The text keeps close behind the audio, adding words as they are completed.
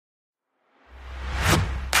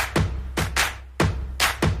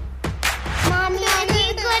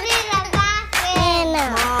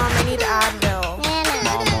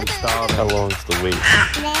how long's the wait?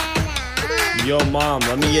 Nana. Yo, Mom,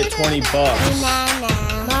 let me get $20.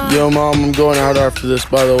 Nana. Yo, Mom, I'm going out after this,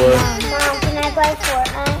 by the way. Mom, can I play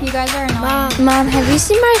Fortnite? You guys are annoying. Mom, have you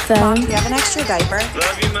seen my phone? Mom, do you have an extra diaper?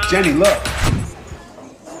 Love you, Mom. Jenny, look.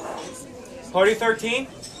 Party 13?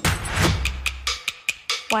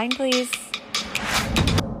 Wine, please.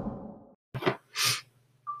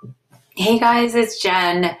 Hey guys, it's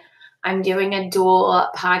Jen. I'm doing a dual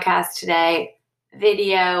podcast today,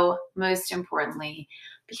 video most importantly,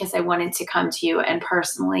 because I wanted to come to you and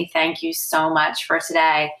personally thank you so much for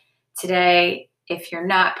today. Today, if you're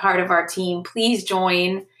not part of our team, please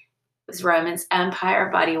join. It was Roman's Empire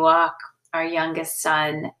Buddy Walk. Our youngest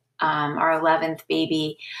son, our 11th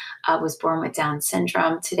baby, was born with Down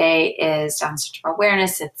syndrome. Today is Down syndrome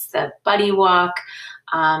awareness. It's the Buddy Walk.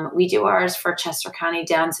 We do ours for Chester County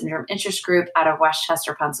Down Syndrome Interest Group out of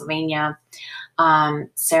Westchester, Pennsylvania.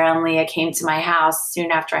 Sarah and Leah came to my house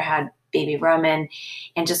soon after I had baby Roman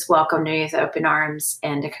and just welcomed me with open arms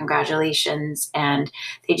and a congratulations. And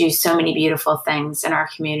they do so many beautiful things in our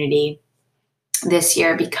community this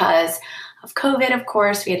year because of COVID. Of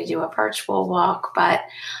course, we had to do a virtual walk, but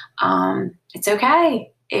it's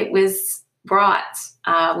okay. It was brought.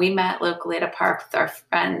 We met locally at a park with our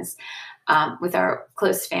friends, with our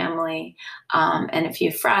close family, and a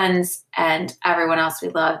few friends, and everyone else we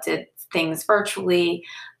loved did things virtually,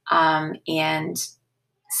 and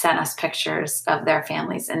sent us pictures of their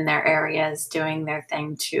families in their areas doing their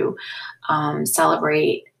thing to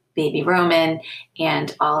celebrate baby Roman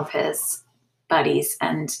and all of his buddies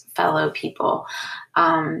and fellow people.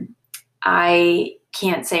 I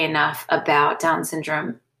can't say enough about Down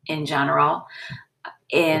syndrome in general.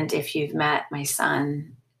 And if you've met my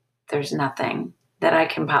son, there's nothing that I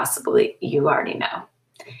can possibly, you already know.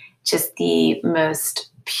 Just the most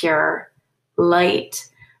pure light,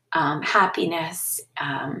 happiness,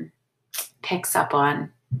 picks up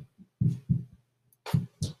on.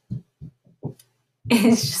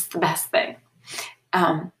 It's just the best thing.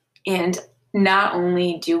 And not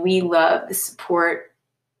only do we love the support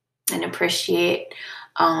and appreciate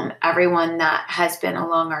everyone that has been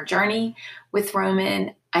along our journey with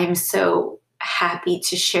Roman, I'm so happy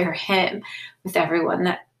to share him with everyone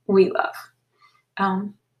that we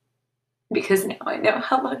love. Because now I know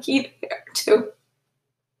how lucky they are too.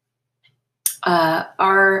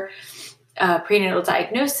 Our prenatal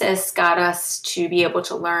diagnosis got us to be able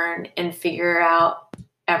to learn and figure out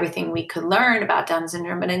everything we could learn about Down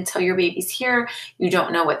syndrome. But until your baby's here, you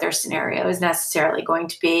don't know what their scenario is necessarily going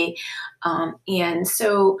to be. And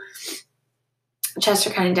so Chester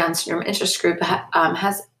County Down Syndrome Interest Group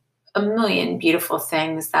has a million beautiful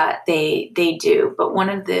things that they do. But one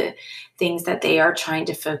of the things that they are trying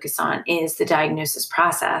to focus on is the diagnosis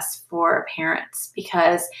process for parents,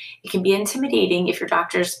 because it can be intimidating if your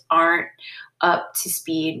doctors aren't up to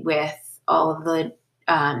speed with all of the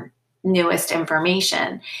newest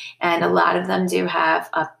information. And a lot of them do have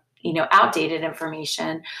outdated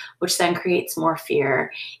information, which then creates more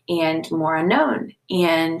fear and more unknown.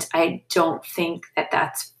 And I don't think that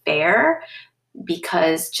that's fair,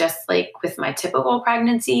 because just like with my typical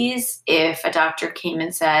pregnancies, if a doctor came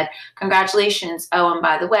and said, congratulations, oh, and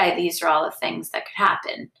by the way, these are all the things that could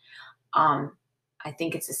happen. I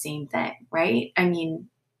think it's the same thing, right? I mean,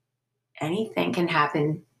 anything can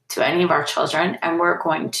happen to any of our children, and we're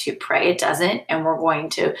going to pray it doesn't, and we're going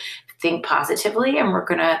to think positively, and we're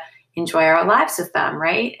going to enjoy our lives with them,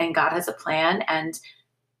 right? And God has a plan, and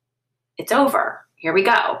it's over. Here we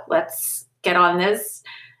go. Let's get on this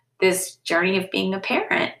journey of being a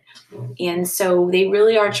parent. And so they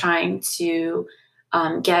really are trying to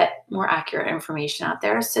get more accurate information out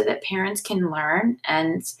there so that parents can learn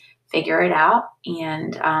and figure it out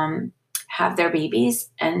and have their babies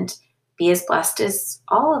and be as blessed as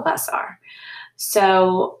all of us are.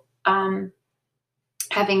 So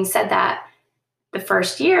having said that, the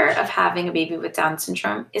first year of having a baby with Down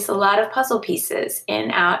syndrome is a lot of puzzle pieces,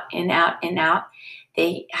 in, out, in, out, in, out.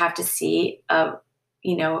 They have to see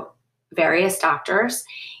various doctors.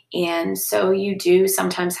 And so you do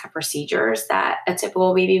sometimes have procedures that a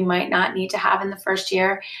typical baby might not need to have in the first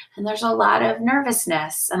year. And there's a lot of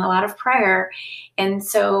nervousness and a lot of prayer. And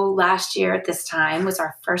so last year at this time was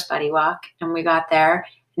our first buddy walk, and we got there,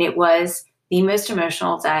 and it was the most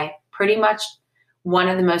emotional day, pretty much one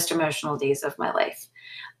of the most emotional days of my life.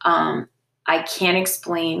 I can't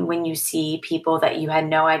explain when you see people that you had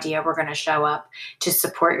no idea were going to show up to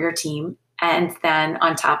support your team. And then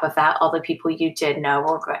on top of that, all the people you did know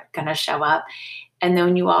were going to show up. And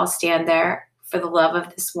then you all stand there for the love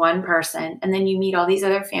of this one person. And then you meet all these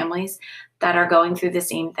other families that are going through the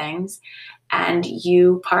same things. And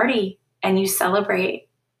you party and you celebrate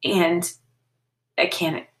And I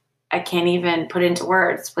can't even put into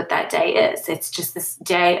words what that day is. It's just this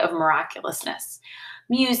day of miraculousness,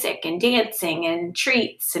 music and dancing and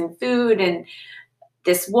treats and food and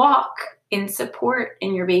this walk in support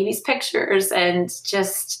in your baby's pictures. And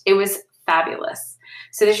just, it was fabulous.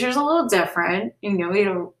 So this year's a little different. We had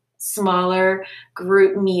a smaller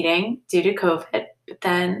group meeting due to COVID, but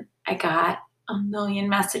then I got a million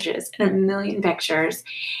messages and a million pictures,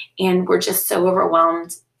 and we're just so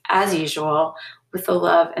overwhelmed as usual with the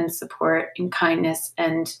love and support and kindness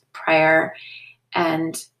and prayer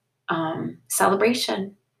and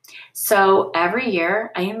celebration. So every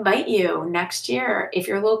year I invite you next year, if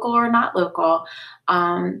you're local or not local,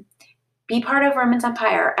 be part of Romans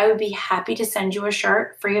Empire. I would be happy to send you a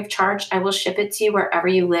shirt free of charge. I will ship it to you wherever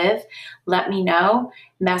you live. Let me know.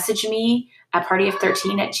 Message me at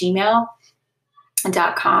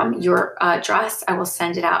partyof13@gmail.com. Your address, I will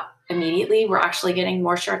send it out immediately. We're actually getting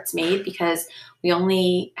more shirts made because we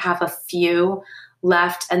only have a few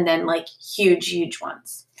left, and then like huge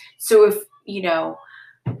ones. So if,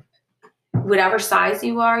 whatever size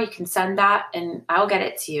you are, you can send that and I'll get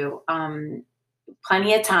it to you.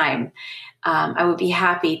 Plenty of time. I would be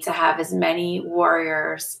happy to have as many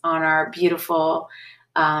warriors on our beautiful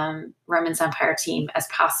Romans Empire team as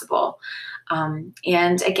possible.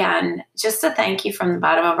 And again, just a thank you from the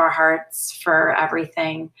bottom of our hearts for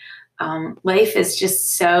everything. Life is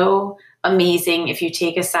just so amazing if you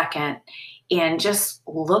take a second and just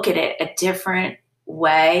look at it a different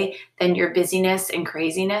way than your busyness and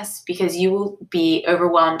craziness, because you will be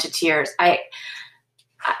overwhelmed to tears.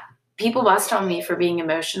 People bust on me for being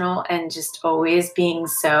emotional and just always being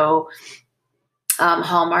so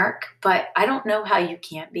Hallmark, but I don't know how you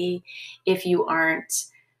can't be if you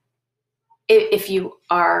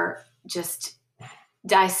are just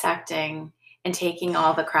dissecting and taking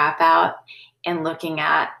all the crap out and looking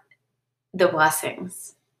at the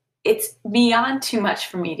blessings. It's beyond too much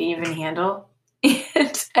for me to even handle.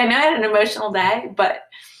 And I know I had an emotional day, but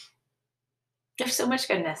there's so much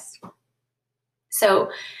goodness. So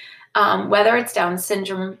whether it's Down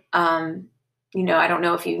syndrome, I don't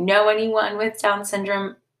know if you know anyone with Down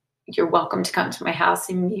syndrome, you're welcome to come to my house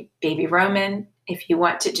and meet baby Roman. If you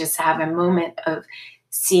want to just have a moment of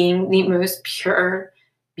seeing the most pure,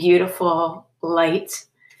 beautiful light.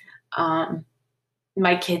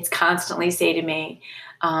 My kids constantly say to me,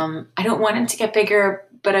 I don't want him to get bigger,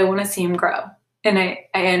 but I want to see him grow. And I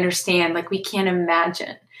understand, like, we can't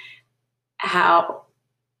imagine how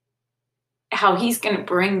he's going to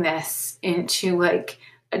bring this into like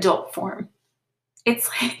adult form. It's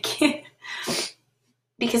like,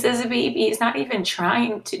 because as a baby, he's not even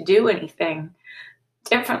trying to do anything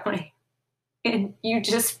differently. And you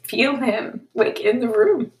just feel him like in the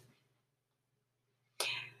room.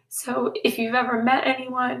 So if you've ever met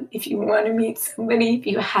anyone, if you want to meet somebody, if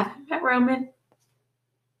you haven't met Roman,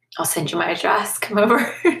 I'll send you my address. Come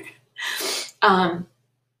over.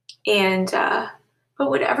 But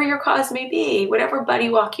whatever your cause may be, whatever buddy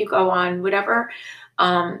walk you go on, whatever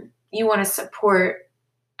you want to support,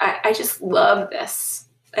 I just love this.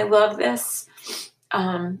 I love this.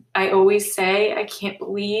 I always say, I can't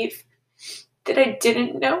believe that I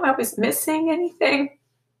didn't know I was missing anything.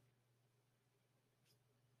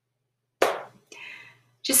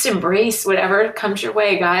 Just embrace whatever comes your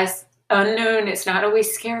way, guys. Unknown is not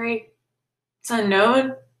always scary. It's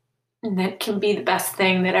unknown. And that can be the best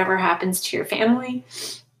thing that ever happens to your family.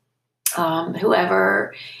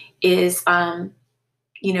 Whoever is,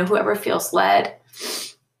 whoever feels led.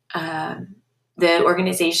 The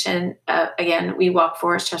organization, again, We Walk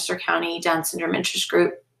Forest, Chester County Down Syndrome Interest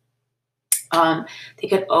Group. They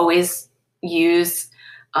could always use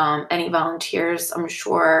any volunteers, I'm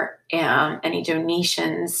sure, any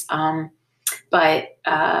donations, but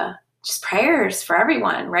just prayers for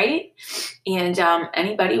everyone, right? And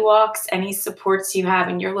anybody walks, any supports you have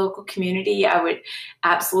in your local community, I would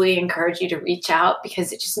absolutely encourage you to reach out,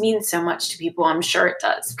 because it just means so much to people. I'm sure it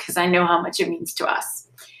does, because I know how much it means to us.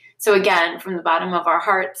 So again, from the bottom of our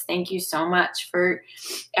hearts, thank you so much for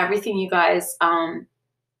everything you guys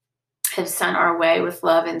have sent our way with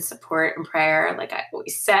love and support and prayer, like I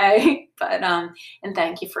always say. But and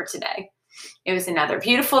thank you for today. It was another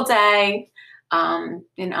beautiful day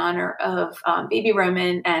in honor of baby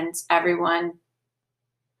Roman and everyone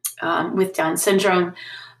with Down syndrome.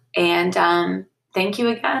 And thank you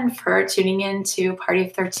again for tuning in to Party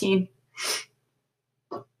of 13.